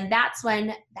 And then that's when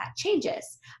that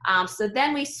changes. So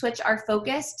then we switch our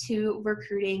focus to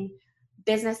recruiting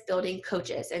business building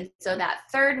coaches. And so that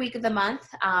 3rd week of the month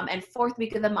and 4th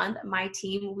week of the month, my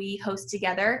team, we host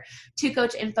together 2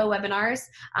 coach info webinars.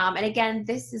 And again,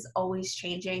 this is always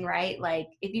changing, right? Like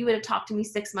if you would have talked to me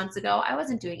 6 months ago, I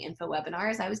wasn't doing info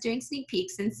webinars. I was doing sneak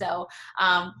peeks. And so,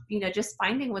 just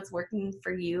finding what's working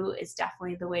for you is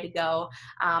definitely the way to go.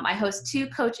 I host 2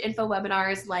 coach info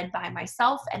webinars led by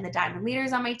myself and the diamond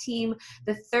leaders on my team,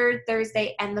 the 3rd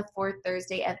Thursday and the 4th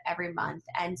Thursday of every month.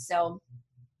 And so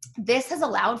this has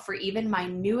allowed for even my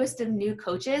newest of new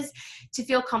coaches to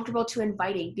feel comfortable to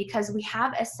inviting, because we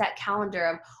have a set calendar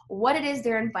of what it is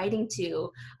they're inviting to,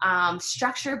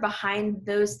 structure behind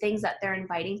those things that they're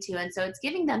inviting to. And so it's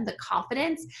giving them the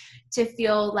confidence to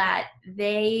feel that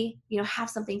they, have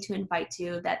something to invite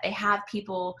to, that they have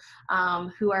people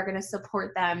who are going to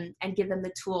support them and give them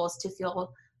the tools to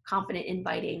feel confident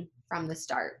inviting from the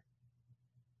start.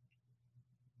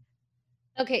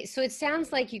 Okay, so it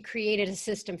sounds like you created a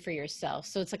system for yourself.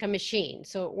 So it's like a machine.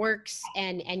 So it works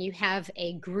and you have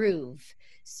a groove.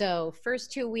 So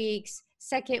first 2 weeks,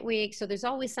 second week. So there's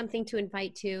always something to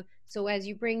invite to. So as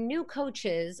you bring new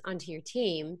coaches onto your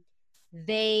team,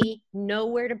 they know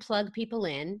where to plug people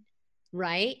in,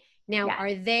 right? Now,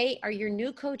 yeah. Are your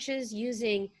new coaches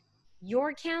using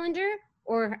your calendar,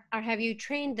 or have you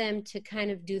trained them to kind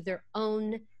of do their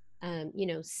own,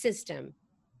 system?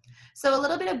 So a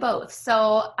little bit of both.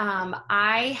 So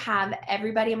I have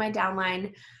everybody in my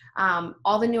downline,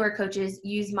 all the newer coaches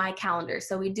use my calendar.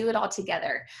 So we do it all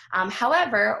together.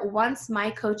 However, once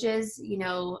my coaches,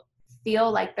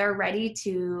 feel like they're ready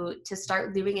to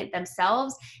start doing it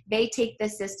themselves, they take the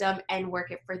system and work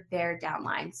it for their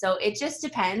downline. So it just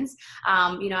depends.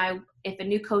 if a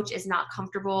new coach is not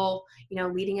comfortable,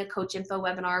 leading a coach info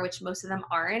webinar, which most of them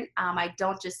aren't, I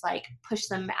don't just like push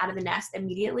them out of the nest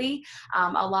immediately.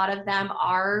 A lot of them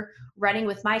are running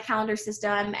with my calendar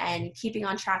system and keeping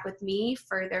on track with me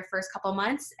for their first couple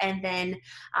months. And then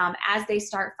as they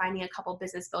start finding a couple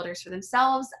business builders for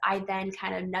themselves, I then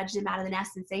kind of nudge them out of the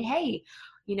nest and say, hey,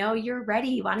 you're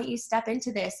ready. Why don't you step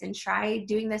into this and try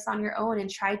doing this on your own and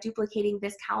try duplicating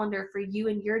this calendar for you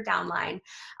and your downline.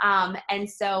 And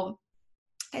so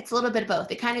it's a little bit of both.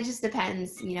 It kind of just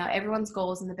depends. Everyone's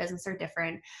goals in the business are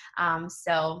different.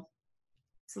 So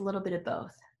it's a little bit of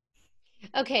both.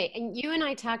 Okay. And you and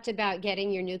I talked about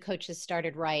getting your new coaches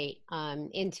started right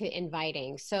into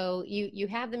inviting. So you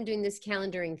have them doing this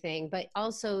calendaring thing, but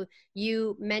also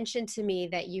you mentioned to me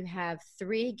that you have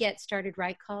 3 get started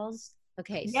right calls.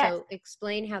 Okay. Yes. So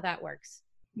explain how that works.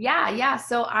 Yeah.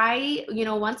 So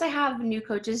once I have new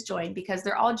coaches join, because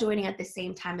they're all joining at the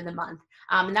same time of the month.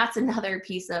 And that's another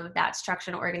piece of that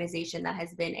structure and organization that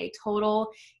has been a total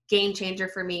game changer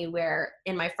for me, where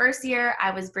in my first year,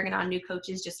 I was bringing on new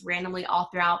coaches just randomly all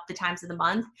throughout the times of the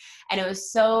month. And it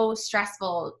was so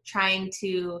stressful trying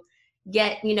to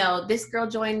get, this girl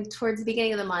joined towards the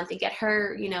beginning of the month and get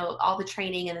her, all the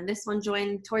training. And then this one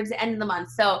joined towards the end of the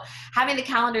month. So having the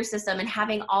calendar system and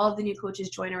having all of the new coaches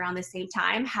join around the same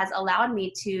time has allowed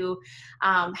me to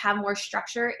have more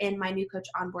structure in my new coach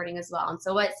onboarding as well. And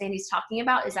so what Sandy's talking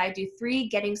about is I do 3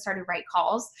 getting started right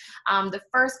calls. The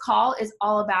first call is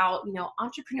all about,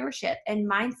 entrepreneurship and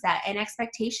mindset and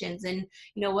expectations and,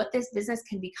 what this business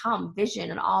can become,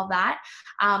 vision and all that.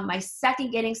 My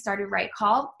second getting started right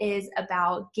call is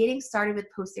about getting started with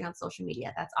posting on social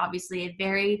media. That's obviously a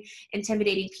very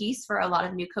intimidating piece for a lot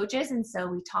of new coaches. And so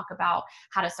we talk about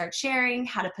how to start sharing,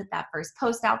 how to put that first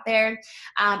post out there.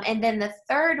 And then the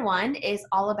third one is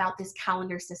all about this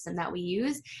calendar system that we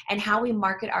use and how we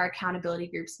market our accountability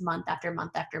groups month after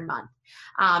month after month.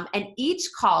 And each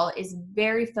call is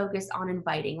very focused on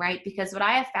inviting, right? Because what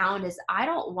I have found is I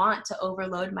don't want to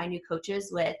overload my new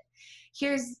coaches with,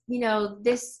 here's,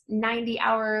 this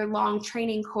 90-hour long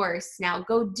training course. Now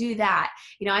go do that.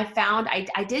 I found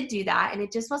I did do that and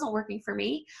it just wasn't working for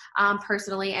me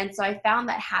personally. And so I found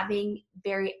that having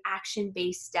very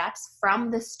action-based steps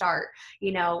from the start,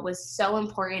 was so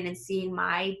important in seeing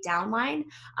my downline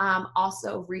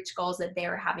also reach goals that they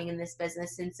were having in this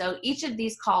business. And so each of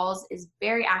these calls is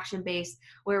very action-based,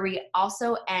 where we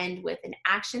also end with an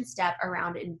action step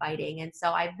around inviting. And so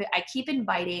I keep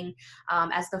inviting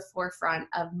as the forefront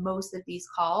of most of these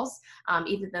calls,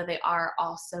 even though they are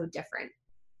all so different.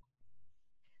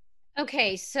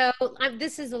 Okay, so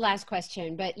this is the last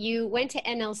question, but you went to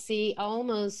NLC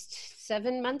almost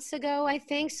 7 months ago, I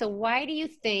think. So why do you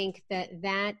think that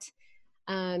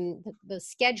the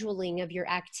scheduling of your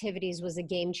activities was a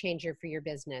game changer for your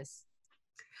business?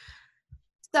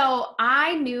 So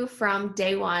I knew from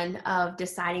day one of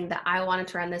deciding that I wanted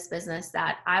to run this business,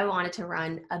 that I wanted to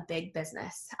run a big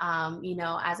business.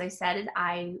 As I said,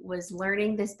 I was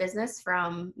learning this business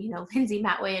from, Lindsay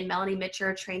Matway and Melanie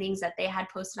Mitcher trainings that they had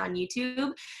posted on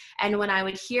YouTube. And when I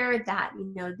would hear that,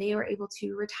 they were able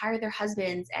to retire their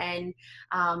husbands and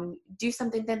do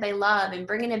something that they love and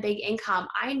bring in a big income,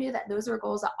 I knew that those were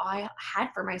goals that I had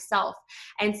for myself.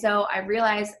 And so I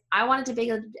realized I wanted to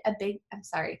build a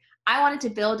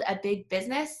big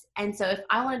business. And so if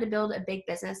I wanted to build a big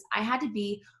business, I had to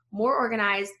be more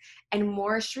organized and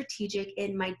more strategic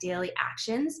in my daily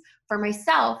actions for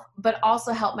myself, but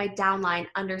also help my downline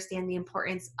understand the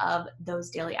importance of those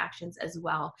daily actions as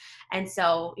well. And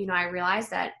so, I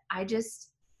realized that I just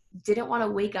didn't want to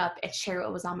wake up and share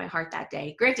what was on my heart that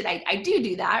day. Granted, I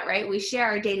do that, right? We share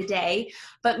our day to day,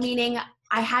 but meaning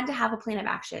I had to have a plan of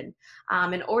action.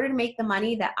 In order to make the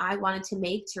money that I wanted to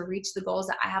make to reach the goals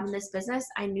that I have in this business,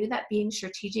 I knew that being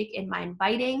strategic in my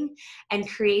inviting and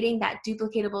creating that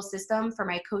duplicatable system for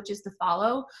my coaches to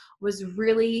follow was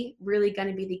really, really going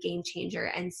to be the game changer.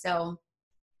 And so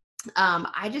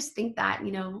I just think that,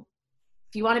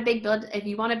 if you want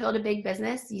to build a big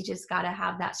business, you just got to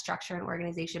have that structure and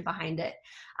organization behind it.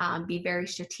 Be very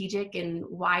strategic in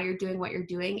why you're doing what you're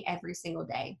doing every single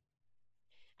day.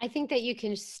 I think that you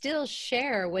can still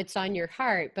share what's on your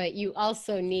heart, but you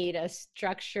also need a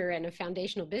structure and a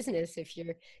foundational business if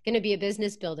you're going to be a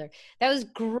business builder. That was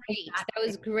great. That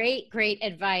was great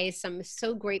advice. I'm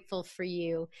so grateful for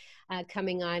you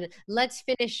coming on. Let's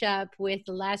finish up with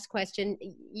the last question.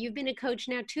 You've been a coach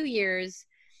now 2 years.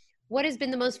 What has been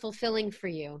the most fulfilling for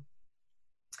you?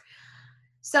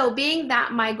 So being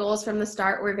that my goals from the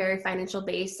start were very financial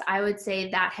based, I would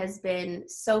say that has been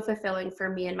so fulfilling for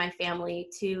me and my family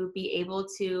to be able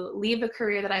to leave a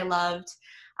career that I loved,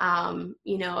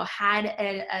 you know, had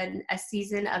a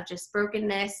season of just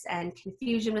brokenness and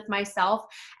confusion with myself,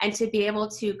 and to be able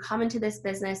to come into this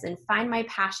business and find my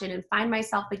passion and find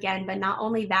myself again, but not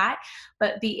only that,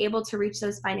 but be able to reach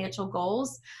those financial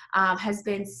goals has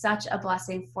been such a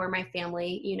blessing for my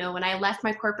family. You know, when I left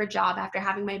my corporate job after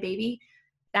having my baby,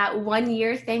 that 1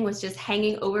 year thing was just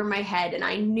hanging over my head. And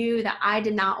I knew that I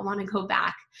did not want to go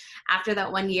back after that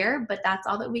 1 year, but that's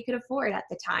all that we could afford at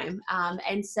the time.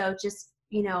 And so just,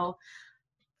 you know,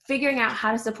 figuring out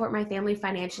how to support my family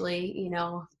financially, you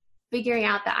know, figuring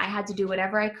out that I had to do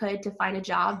whatever I could to find a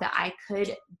job that I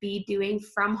could be doing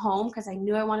from home, because I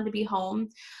knew I wanted to be home.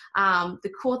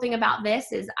 The cool thing about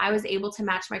this is I was able to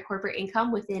match my corporate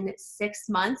income within 6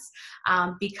 months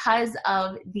because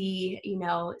of the, you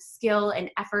know, skill and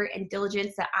effort and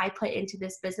diligence that I put into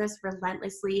this business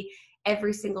relentlessly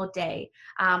every single day.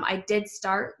 I did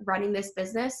start running this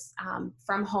business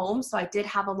from home, so I did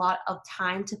have a lot of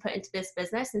time to put into this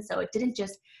business, and so it didn't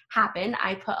just happen.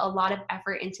 I put a lot of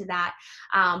effort into that,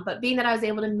 but being that I was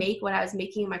able to make what I was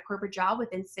making in my corporate job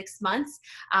within 6 months,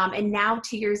 and now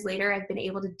 2 years later, I've been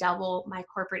able to double my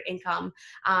corporate income,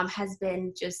 has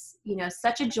been just, you know,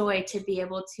 such a joy to be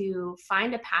able to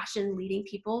find a passion leading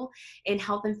people in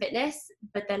health and fitness,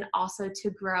 but then also to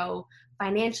grow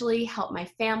financially, help my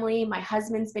family. My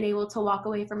husband's been able to walk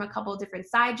away from a couple of different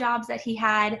side jobs that he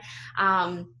had.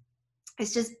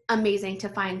 It's just amazing to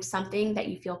find something that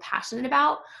you feel passionate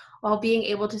about while being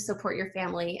able to support your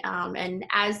family. And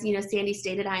as you know, Sandy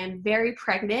stated, I am very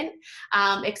pregnant,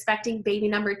 expecting baby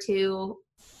number 2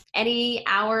 any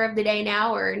hour of the day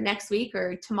now, or next week,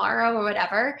 or tomorrow, or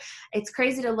whatever. It's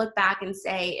crazy to look back and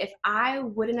say, if I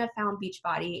wouldn't have found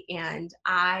Beachbody and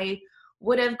I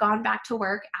would have gone back to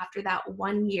work after that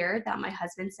 1 year that my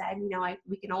husband said, you know,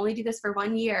 we can only do this for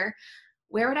 1 year,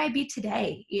 where would I be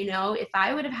today? You know, if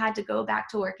I would have had to go back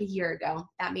to work a year ago,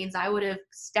 that means I would have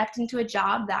stepped into a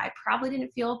job that I probably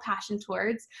didn't feel passion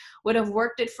towards, would have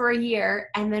worked it for a year,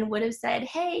 and then would have said,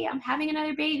 hey, I'm having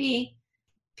another baby,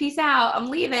 peace out, I'm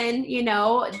leaving. You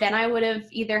know, then I would have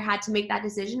either had to make that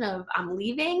decision of I'm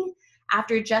leaving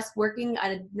after just working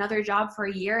another job for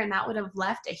a year, and that would have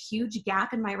left a huge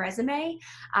gap in my resume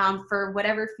for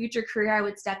whatever future career I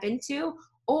would step into,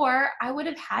 or I would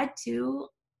have had to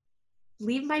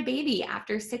leave my baby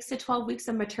after 6 to 12 weeks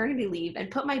of maternity leave and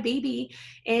put my baby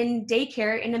in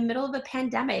daycare in the middle of a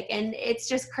pandemic. And it's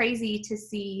just crazy to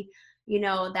see, you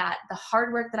know, that the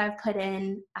hard work that I've put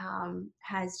in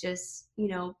has just, you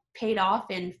know, paid off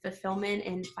in fulfillment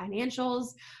and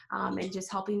financials, and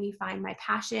just helping me find my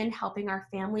passion, helping our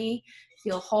family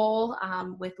feel whole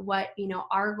with what, you know,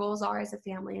 our goals are as a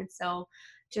family. And so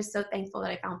just so thankful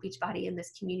that I found Beachbody in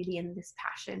this community and this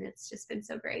passion. It's just been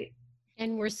so great.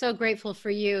 And we're so grateful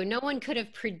for you. No one could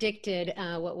have predicted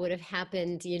what would have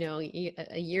happened, you know,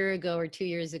 a year ago or 2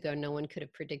 years ago. No one could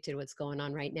have predicted what's going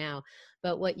on right now.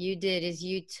 But what you did is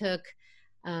you took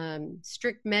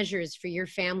strict measures for your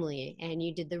family, and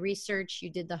you did the research,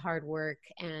 you did the hard work,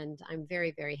 and I'm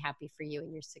very, very happy for you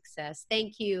and your success.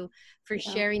 Thank you for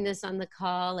sharing this on the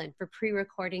call and for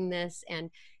pre-recording this,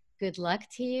 and good luck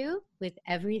to you with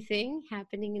everything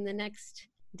happening in the next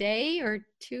day or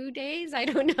 2 days. I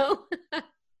don't know.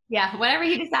 Yeah, whenever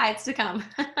he decides to come.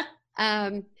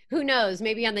 Who knows?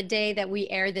 Maybe on the day that we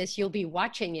air this, you'll be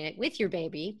watching it with your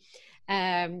baby.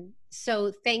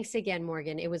 So thanks again,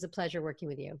 Morgan. It was a pleasure working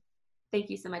with you. Thank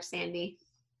you so much, Sandy.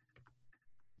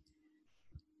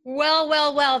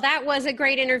 Well, that was a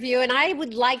great interview. And I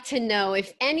would like to know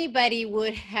if anybody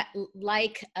would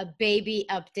like a baby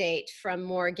update from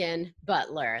Morgan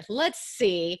Butler. Let's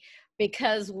see,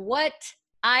 because what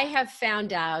I have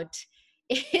found out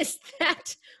is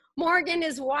that Morgan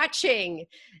is watching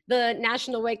the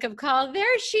National Wake Up Call.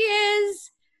 There she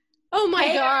is. Oh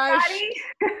my gosh.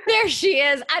 There she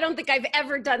is. I don't think I've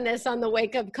ever done this on the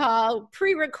Wake Up Call,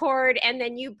 pre-record, and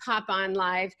then you pop on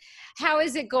live. How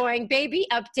is it going? Baby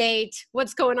update.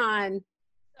 What's going on?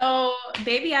 So,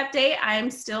 baby update, I'm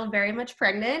still very much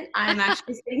pregnant. I'm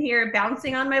actually sitting here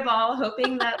bouncing on my ball,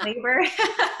 hoping that labor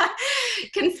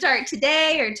can start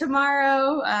today or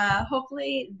tomorrow,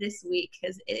 hopefully this week,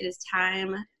 because it is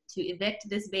time to evict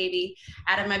this baby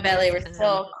out of my belly. We're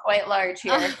still quite large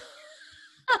here.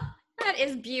 That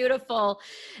is beautiful.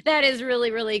 That is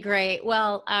really, really great.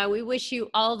 Well, we wish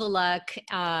you all the luck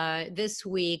this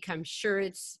week. I'm sure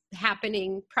it's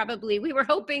happening. Probably we were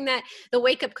hoping that the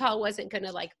wake up call wasn't going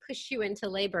to like push you into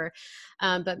labor,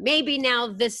 but maybe now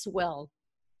this will.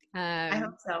 I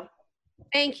hope so.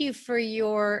 Thank you for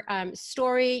your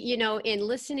story. You know, in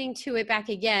listening to it back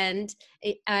again,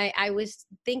 I was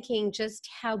thinking just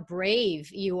how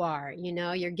brave you are. You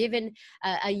know, you're given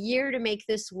a year to make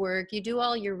this work. You do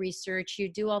all your research, you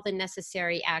do all the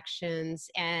necessary actions,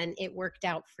 and it worked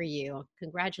out for you.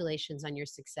 Congratulations on your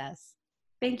success.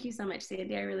 Thank you so much,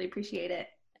 Sandy. I really appreciate it.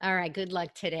 All right, good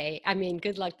luck today. I mean,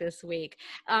 good luck this week.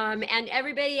 And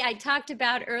everybody, I talked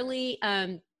about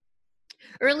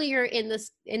earlier in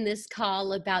this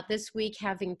call about this week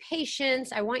having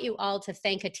patience. I want you all to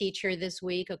thank a teacher this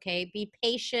week. Okay, be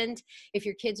patient if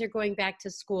your kids are going back to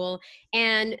school,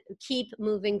 and keep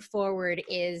moving forward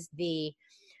is the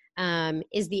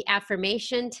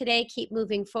affirmation today. Keep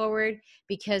moving forward,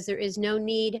 because there is no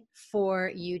need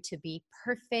for you to be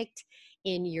perfect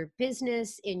in your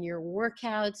business, in your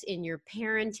workouts, in your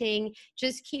parenting.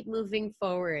 Just keep moving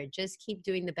forward. Just keep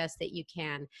doing the best that you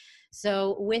can.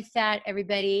 So with that,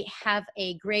 everybody, have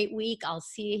a great week. I'll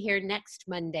see you here next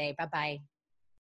Monday. Bye-bye.